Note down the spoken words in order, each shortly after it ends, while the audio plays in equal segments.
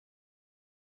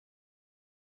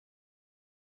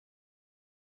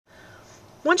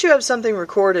Once you have something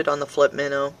recorded on the Flip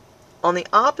Minnow, on the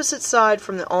opposite side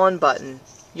from the on button,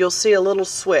 you'll see a little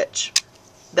switch.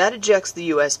 That ejects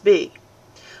the USB.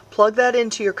 Plug that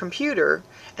into your computer,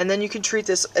 and then you can treat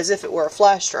this as if it were a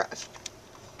flash drive.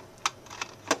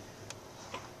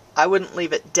 I wouldn't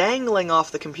leave it dangling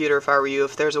off the computer if I were you.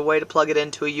 If there's a way to plug it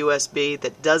into a USB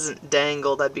that doesn't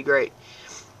dangle, that'd be great.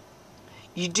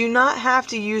 You do not have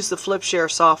to use the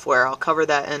FlipShare software. I'll cover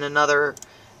that in another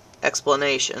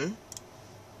explanation.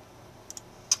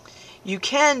 You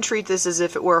can treat this as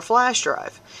if it were a flash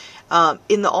drive.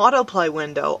 In the autoplay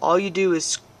window, all you do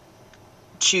is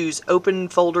choose Open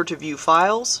Folder to view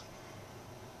files.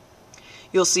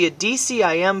 You'll see a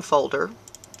DCIM folder,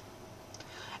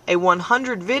 a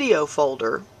 100 video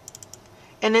folder,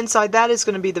 and inside that is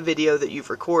going to be the video that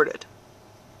you've recorded.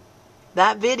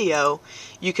 That video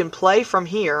you can play from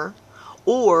here,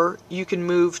 or you can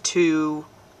move to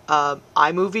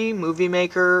iMovie, Movie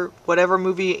Maker, whatever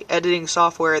movie editing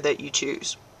software that you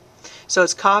choose. So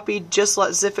it's copied just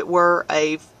as if it were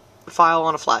a file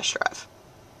on a flash drive.